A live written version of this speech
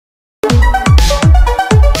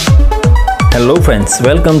Hello friends,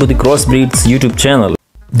 welcome to the Crossbreeds YouTube channel.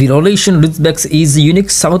 The Rhodesian Ridgeback is a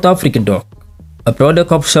unique South African dog. A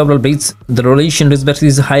product of several breeds, the Rhodesian Ridgeback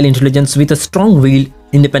is highly intelligent with a strong will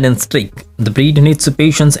independent streak. The breed needs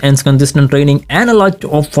patience and consistent training and a lot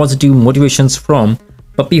of positive motivations from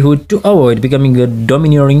puppyhood to avoid becoming a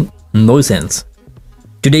domineering nuisance.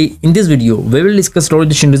 Today in this video, we will discuss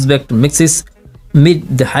Rhodesian Ridgeback mixes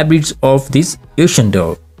with the hybrids of this Asian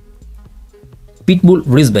dog. Pitbull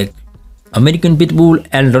Ridgeback, American Pitbull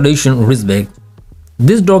and Rhodesian Ridgeback.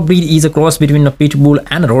 This dog breed is a cross between a Pitbull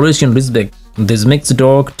and a Rhodesian Ridgeback. This mixed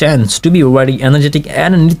dog tends to be very energetic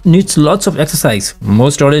and needs lots of exercise.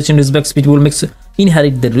 Most Rhodesian Ridgebacks Pitbull mix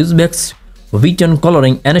inherit the Ridgeback's wheaten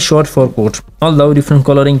coloring and a short fur coat, although different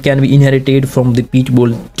coloring can be inherited from the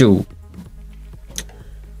Pitbull too.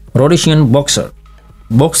 Rhodesian Boxer,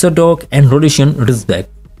 Boxer dog and Rhodesian Ridgeback.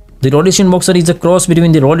 The Rhodesian Boxer is a cross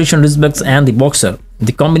between the Rhodesian Ridgebacks and the Boxer.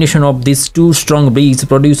 The combination of these two strong breeds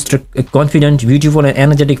produced a confident, beautiful and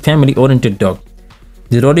energetic family-oriented dog.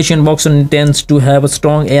 The Rhodesian Boxer tends to have a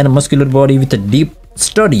strong and muscular body with a deep,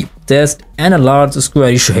 sturdy chest and a large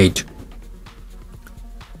squarish head.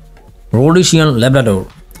 Rhodesian Labrador,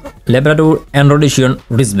 Labrador and Rhodesian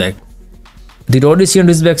Ridgeback. The Rhodesian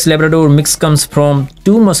Ridgeback's Labrador mix comes from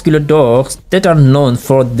two muscular dogs that are known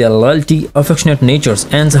for their loyalty, affectionate natures,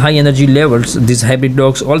 and high energy levels. This hybrid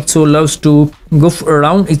dog also loves to goof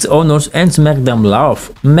around its owners and smack them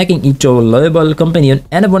laugh, making it a loyal companion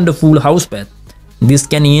and a wonderful house pet. This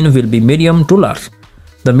canine will be medium to large.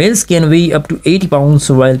 The males can weigh up to 80 pounds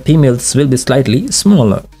while females will be slightly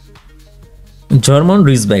smaller. German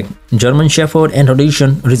Ridgeback, German Shepherd and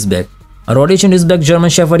Rhodesian Ridgeback. A Rhodesian Ridgeback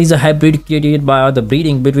German Shepherd is a hybrid created by the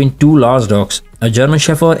breeding between two large dogs, a German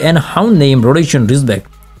Shepherd and a hound named Rhodesian Ridgeback.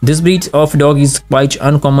 This breed of dog is quite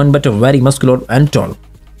uncommon but very muscular and tall.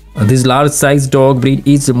 This large-sized dog breed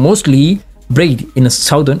is mostly bred in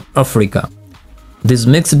southern Africa. This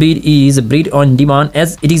mixed breed is a breed on demand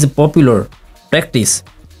as it is a popular practice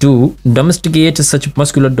to domesticate such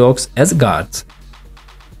muscular dogs as guards.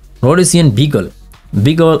 Rhodesian Beagle,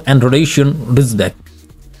 Beagle and Rhodesian Ridgeback.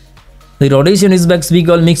 The Rhodesian Ridgeback's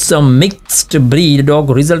Beagle makes a mixed breed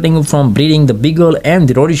dog resulting from breeding the Beagle and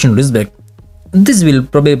the Rhodesian Ridgeback. This will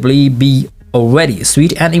probably be a very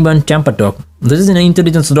sweet and even-tempered dog. This is an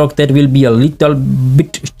intelligent dog that will be a little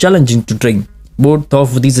bit challenging to train. Both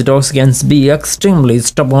of these dogs can be extremely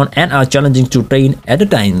stubborn and are challenging to train at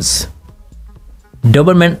times.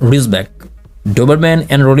 Doberman Ridgeback, Doberman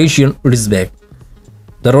and Rhodesian Ridgeback.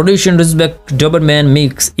 The Rhodesian Ridgeback Doberman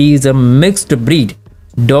mix is a mixed breed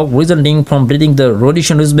dog resulting from breeding the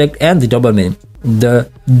Rhodesian Ridgeback and the Doberman.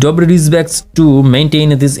 The Doberman Ridgebacks too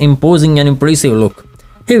maintain this imposing and impressive look.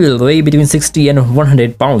 He will weigh between 60 and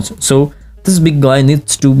 100 pounds, so this big guy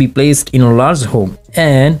needs to be placed in a large home,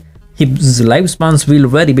 and his lifespans will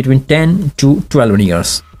vary between 10 to 12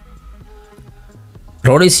 years.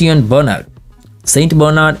 Rhodesian Bernard, Saint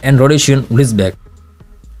Bernard and Rhodesian Ridgeback.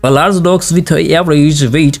 A large dog with an average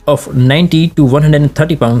weight of 90 to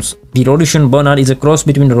 130 pounds, the Rhodesian Bernard is a cross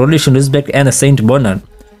between the Rhodesian Ridgeback and a Saint Bernard.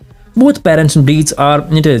 Both parent breeds are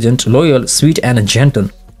intelligent, loyal, sweet and gentle.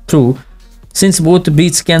 True, since both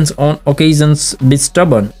breeds can on occasions be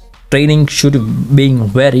stubborn, training should be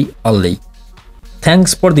very early.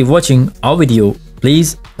 Thanks for watching our video.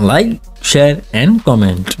 Please like, share and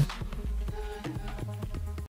comment.